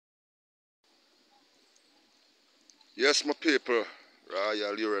Yes, my people,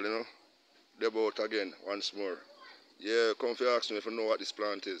 Royal Ural, they're about again, once more. Yeah, come for ask me if you know what this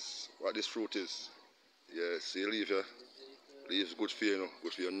plant is, what this fruit is. Yeah, see, leaves good for you,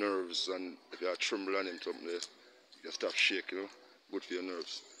 good for your nerves, and if you are trembling and something there, you stop shake, good for your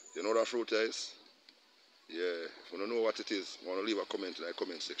nerves. You know what that fruit is? Yeah, if you don't know what it is, I want to leave a comment in the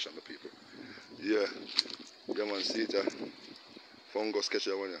comment section, my people. Yeah, yeah man, see it, fungus catch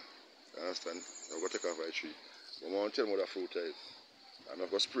that one, you understand? I'm going to take off my tree. I want to tell you what that fruit is. I'm not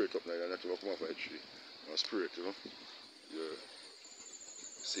going to spray it up now, and not to come off my tree. I'm going to spray it, Yeah.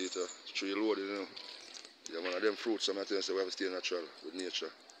 See it, tree loaded, Yeah, one of them fruits, I'm not telling you, we have to stay natural with nature.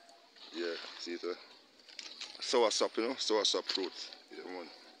 Yeah, see it, sour sap, sour sap fruit. Yeah, man.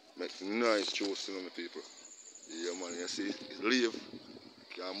 Make nice juice, my people. Yeah, man, you see, it's leaf,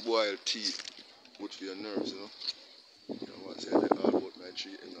 can boil tea, good for your nerves, Yeah, man, say all about my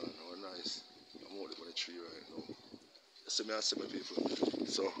tree, nice. I'm out on the tree right now. You see me, I see my people.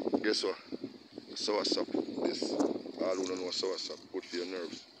 So, guess what? Sour sap, this, all who don't know sour sap, good for your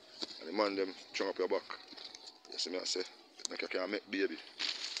nerves. And the man them chunk up your back. You see me, I say, like you can make baby.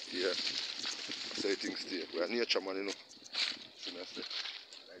 Yeah, I say things stay. We are nature man, See me, I say,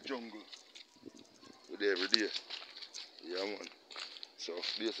 like jungle, we there every day. Yeah, man. So,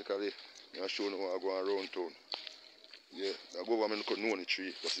 basically, I'm showing you what I go around town. Yeah, the government could know the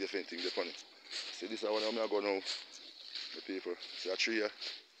tree, but see if anything depend on it. See, this is one I'm going now, the people. See a tree here?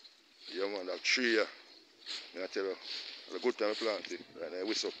 Yeah, man, that tree here. I tell you, it's a good time to plant it. Right now,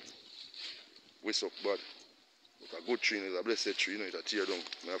 whisk up bad. But a good tree is a blessed tree, it's a tear down.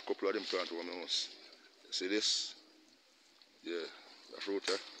 I have a couple of them planted over my house. You see this? Yeah, the fruit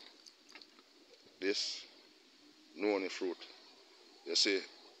here. This, no any fruit. You see,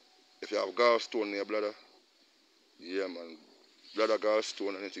 if you have gallstone in your bladder, yeah, man, bladder gallstone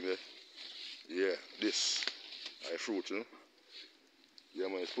and anything there, yeah, this, a fruit, Yeah,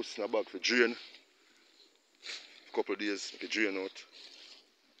 man, it's put in a bag for drain. A couple of days, make it drain out.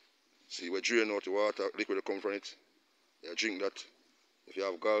 See, we drain out the water, liquid that come from it. You drink that. If you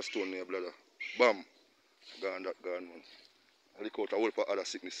have gallstone in your bladder, bam, gone, man. I lick out a whole lot of other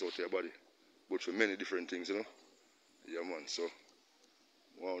sickness out of your body. Good for many different things, Yeah, man, so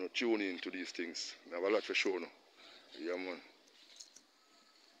I want to tune in to these things. I have a lot for show now. Yeah, man.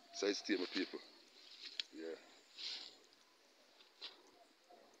 So it's still my people. Yeah.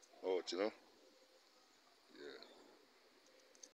 Out,